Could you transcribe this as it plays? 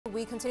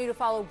We continue to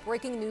follow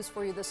breaking news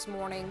for you this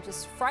morning.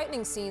 Just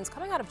frightening scenes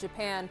coming out of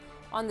Japan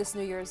on this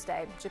New Year's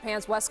Day.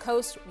 Japan's west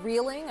coast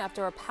reeling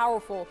after a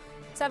powerful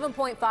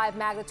 7.5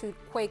 magnitude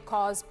quake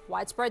caused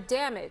widespread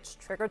damage,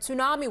 triggered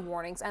tsunami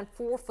warnings and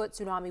 4-foot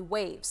tsunami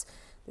waves.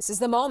 This is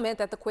the moment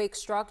that the quake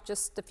struck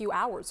just a few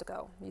hours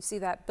ago. You see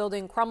that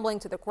building crumbling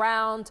to the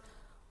ground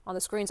on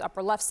the screen's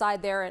upper left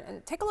side there.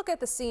 And take a look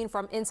at the scene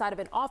from inside of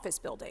an office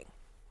building.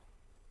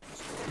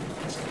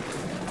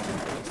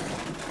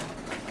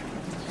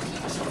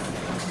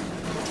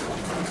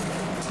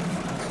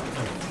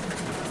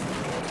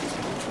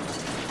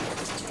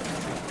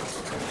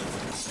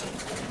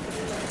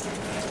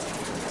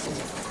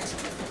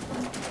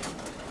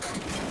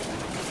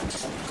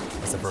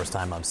 It's the first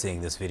time I'm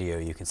seeing this video.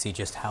 You can see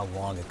just how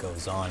long it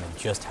goes on and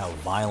just how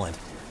violent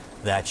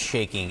that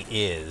shaking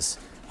is.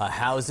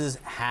 Houses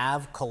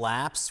have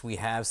collapsed. We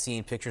have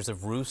seen pictures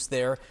of roofs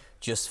there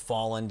just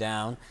fallen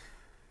down.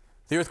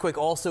 The earthquake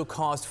also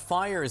caused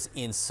fires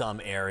in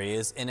some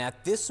areas, and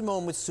at this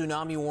moment,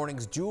 tsunami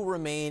warnings do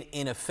remain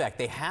in effect.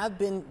 They have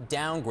been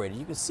downgraded.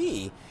 You can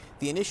see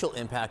the initial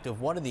impact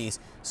of one of these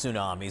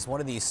tsunamis, one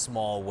of these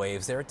small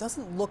waves there. It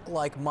doesn't look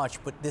like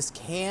much, but this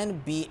can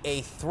be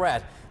a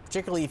threat,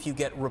 particularly if you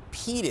get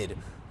repeated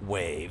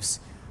waves.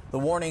 The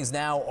warnings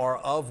now are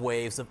of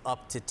waves of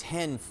up to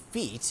 10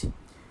 feet.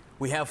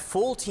 We have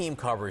full team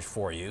coverage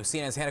for you.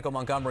 CNN's Hanako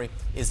Montgomery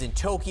is in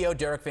Tokyo.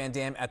 Derek Van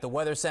Dam at the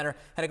Weather Center.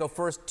 Hanako,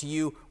 first to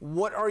you.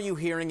 What are you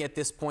hearing at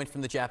this point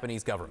from the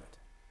Japanese government?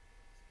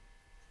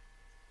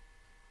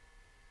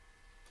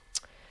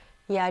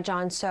 Yeah,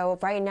 John, so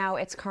right now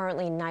it's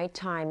currently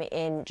nighttime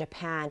in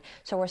Japan,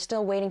 so we're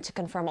still waiting to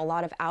confirm a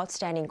lot of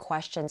outstanding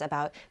questions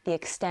about the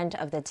extent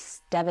of the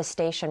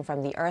devastation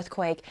from the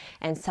earthquake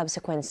and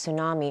subsequent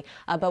tsunami.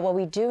 But what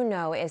we do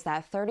know is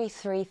that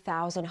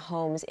 33,000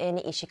 homes in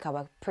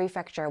Ishikawa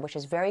Prefecture, which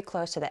is very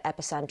close to the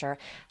epicenter,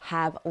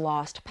 have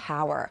lost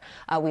power.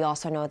 We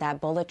also know that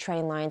bullet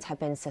train lines have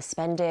been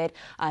suspended.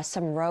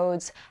 Some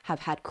roads have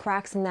had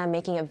cracks in them,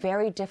 making it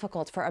very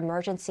difficult for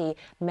emergency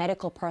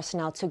medical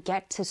personnel to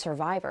get to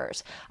survivors.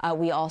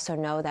 We also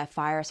know that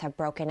fires have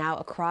broken out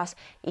across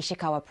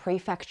Ishikawa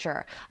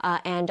Prefecture,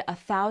 and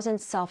 1,000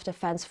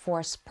 self-defense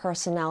force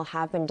personnel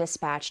have been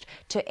dispatched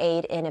to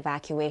aid in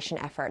evacuation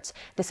efforts.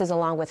 This is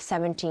along with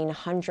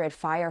 1,700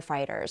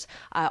 firefighters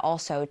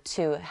also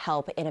to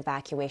help in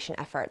evacuation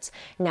efforts.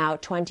 Now,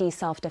 20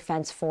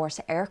 self-defense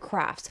force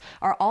aircrafts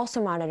are also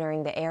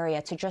monitoring the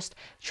area to just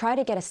try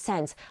to get a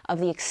sense of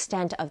the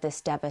extent of this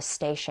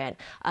devastation.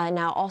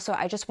 Now, also,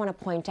 I just want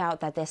to point out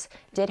that this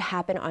did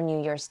happen on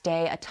New Year's Day,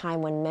 a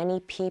time when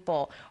many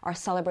people are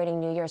celebrating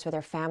New Year's with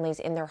their families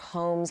in their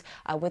homes,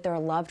 with their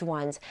loved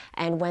ones.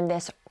 And when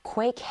this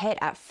quake hit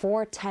at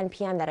 4:10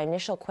 p.m., that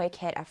initial quake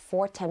hit at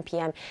 4:10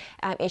 p.m.,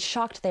 it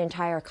shocked the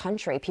entire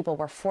country. People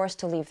were forced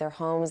to leave their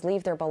homes,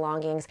 leave their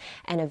belongings,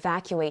 and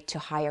evacuate to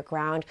higher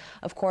ground.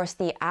 Of course,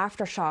 the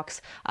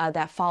aftershocks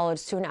that followed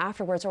soon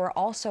afterwards were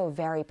also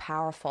very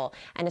powerful,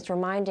 and it's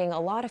reminding a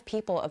lot of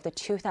people of the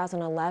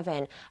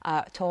 2011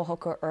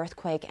 Tohoku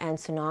earthquake and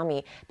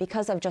tsunami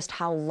because of just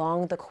how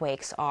long the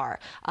quakes are,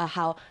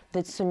 how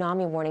the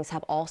tsunami warnings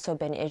have also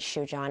been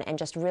issued, John, and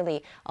just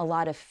really a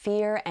lot of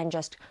fear and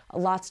just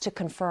lots to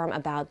confirm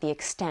about the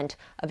extent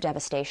of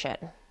devastation.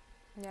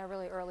 Yeah,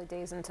 really early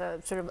days into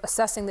sort of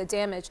assessing the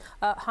damage.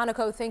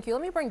 Hanako, thank you.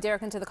 Let me bring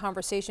Derek into the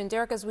conversation.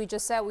 Derek, as we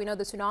just said, we know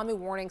the tsunami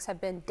warnings have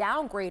been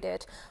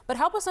downgraded, but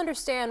help us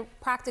understand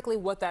practically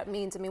what that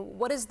means. I mean,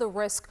 what is the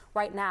risk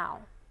right now?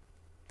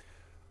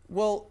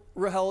 Well,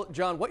 Rahel,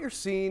 John, what you're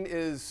seeing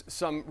is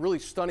some really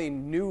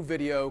stunning new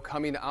video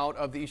coming out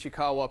of the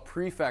Ishikawa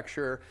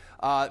Prefecture.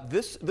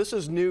 This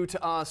is new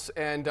to us,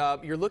 and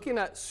you're looking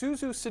at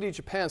Suzu City,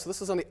 Japan. So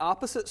this is on the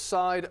opposite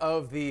side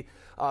of the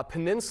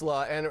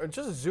peninsula, and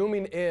just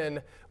zooming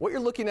in, what you're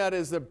looking at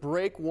is the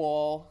break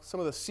wall, some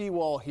of the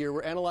seawall here.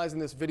 We're analyzing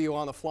this video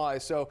on the fly,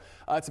 so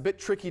it's a bit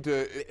tricky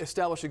to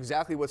establish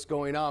exactly what's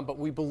going on, but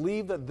we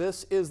believe that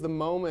this is the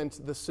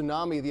moment the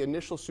tsunami, the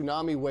initial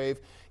tsunami wave,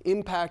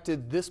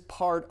 impacted this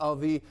part of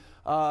the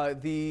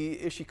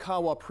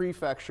Ishikawa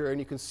Prefecture, and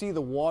you can see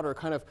the water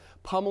kind of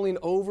pummeling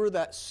over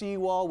that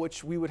seawall,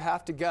 which we would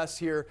have to guess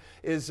here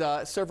is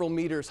several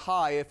meters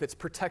high if it's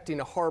protecting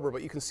a harbor,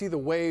 but you can see the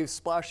waves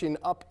splashing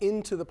up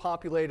into the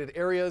populated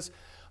areas.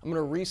 I'm going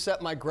to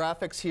reset my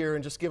graphics here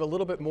and just give a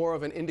little bit more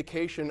of an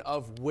indication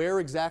of where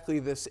exactly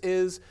this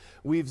is.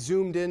 We've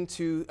zoomed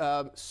into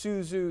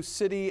Suzu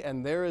City,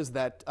 and there is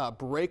that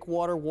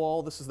breakwater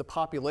wall. This is the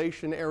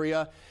population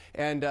area.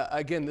 And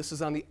again, this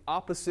is on the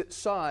opposite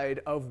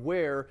side of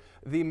where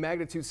the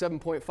magnitude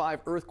 7.5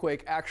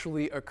 earthquake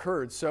actually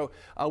occurred. So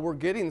we're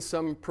getting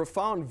some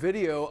profound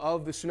video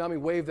of the tsunami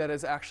wave that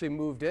has actually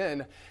moved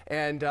in.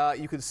 And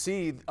you can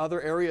see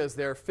other areas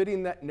there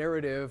fitting that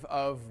narrative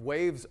of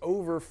waves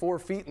over 4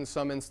 feet in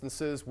some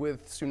instances,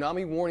 with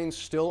tsunami warnings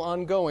still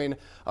ongoing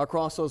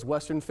across those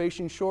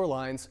western-facing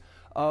shorelines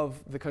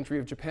of the country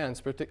of Japan,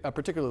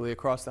 particularly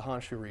across the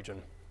Honshu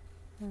region.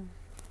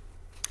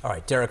 All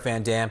right, Derek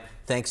Van Dam,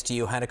 thanks to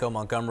you. Hanako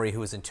Montgomery,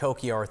 who is in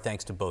Tokyo, our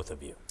thanks to both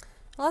of you.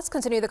 Well, let's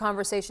continue the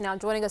conversation now.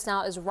 Joining us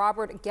now is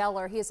Robert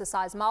Geller. He is a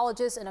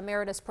seismologist and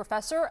emeritus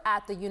professor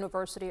at the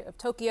University of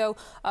Tokyo.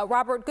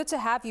 Robert, good to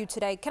have you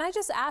today. Can I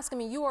just ask, I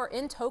mean, you are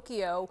in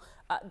Tokyo.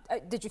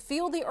 Did you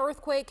feel the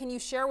earthquake? Can you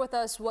share with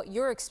us what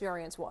your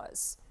experience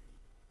was?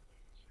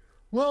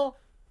 Well,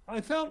 I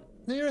felt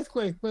the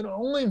earthquake, but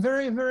only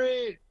very,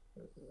 very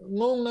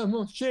low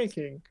level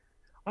shaking.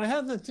 I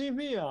had the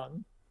TV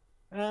on,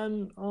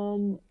 and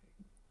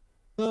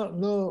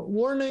the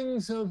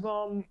warnings of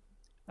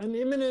an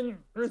imminent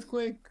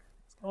earthquake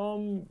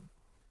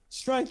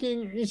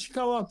striking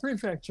Ishikawa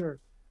Prefecture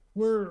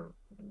were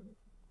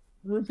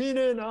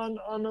repeated on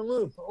a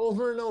loop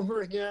over and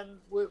over again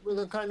with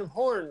a kind of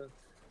horn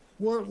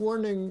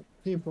warning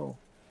people.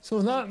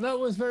 So that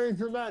was very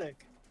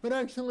dramatic. But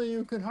actually,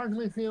 you could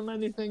hardly feel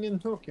anything in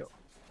Tokyo.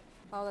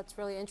 Oh, that's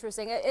really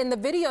interesting. In the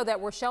video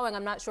that we're showing,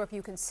 I'm not sure if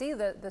you can see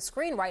the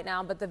screen right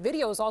now, but the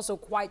video is also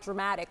quite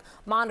dramatic.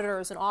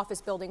 Monitors and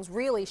office buildings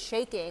really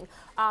shaking.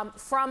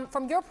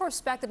 From your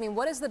perspective, I mean,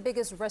 what is the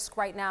biggest risk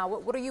right now?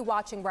 What are you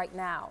watching right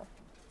now?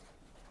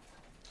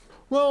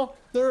 Well,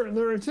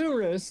 there are two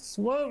risks.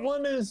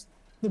 One is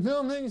the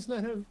buildings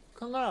that have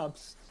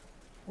collapsed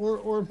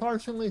or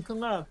partially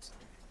collapsed.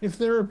 If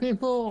there are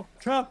people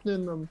trapped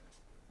in them,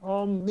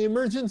 the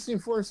emergency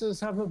forces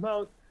have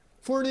about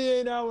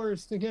 48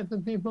 hours to get the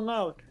people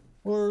out,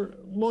 or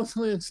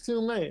mostly it's too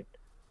late.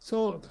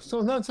 So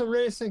that's a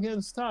race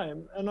against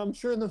time, and I'm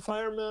sure the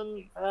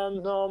firemen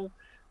and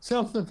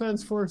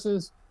self-defense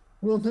forces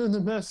will do the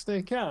best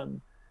they can.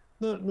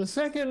 The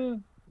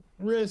second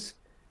risk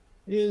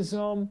is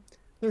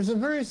there's a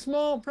very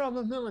small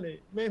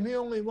probability, maybe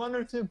only 1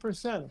 or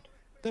 2%,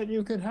 that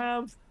you could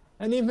have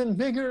an even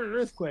bigger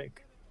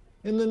earthquake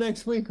in the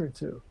next week or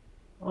two.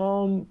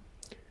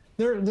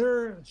 There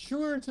are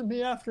sure to be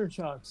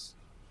aftershocks,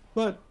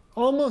 but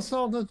almost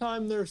all the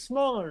time they're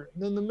smaller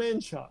than the main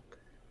shock.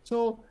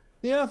 So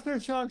the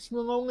aftershocks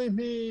will only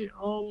be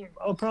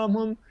a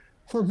problem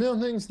for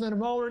buildings that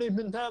have already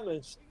been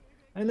damaged,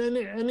 and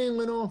any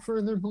little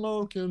further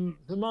blow can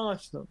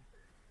demolish them.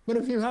 But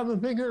if you have a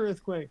bigger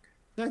earthquake,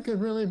 that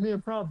could really be a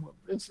problem.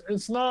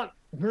 It's not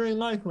very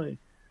likely,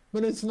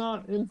 but it's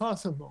not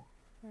impossible.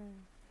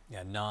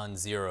 Yeah,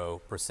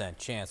 non-0%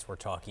 chance we're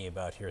talking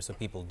about here, so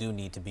people do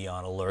need to be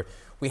on alert.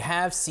 We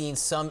have seen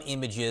some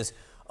images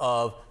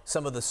of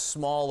some of the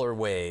smaller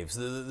waves,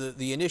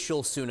 the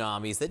initial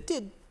tsunamis that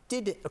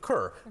did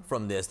occur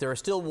from this. There are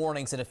still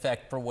warnings in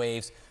effect for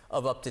waves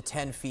of up to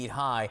 10 feet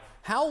high.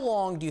 How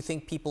long do you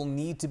think people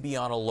need to be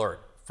on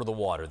alert for the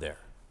water there?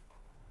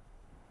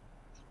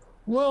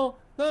 Well,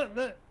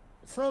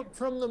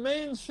 from the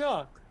main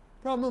shock,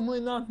 probably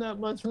not that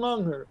much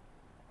longer.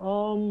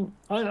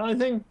 I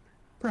think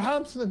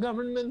perhaps the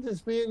government is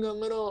being a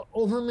little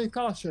overly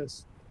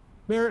cautious,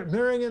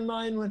 bearing in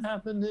mind what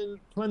happened in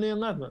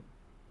 2011.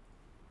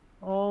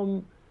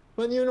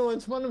 But you know,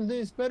 it's one of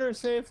these better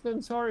safe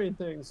than sorry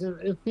things.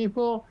 If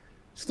people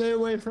stay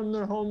away from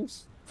their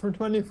homes for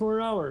 24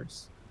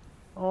 hours,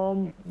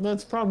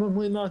 that's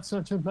probably not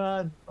such a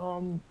bad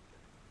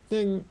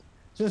thing,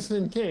 just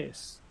in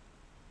case.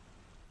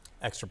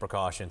 Extra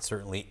precaution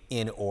certainly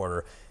in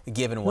order,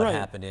 given what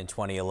happened in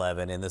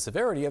 2011 and the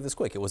severity of this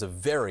quake. It was a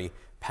very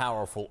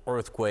powerful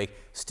earthquake.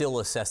 Still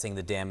assessing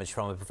the damage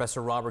from it.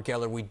 Professor Robert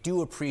Geller, we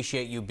do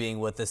appreciate you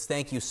being with us.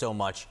 Thank you so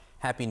much.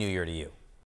 Happy New Year to you.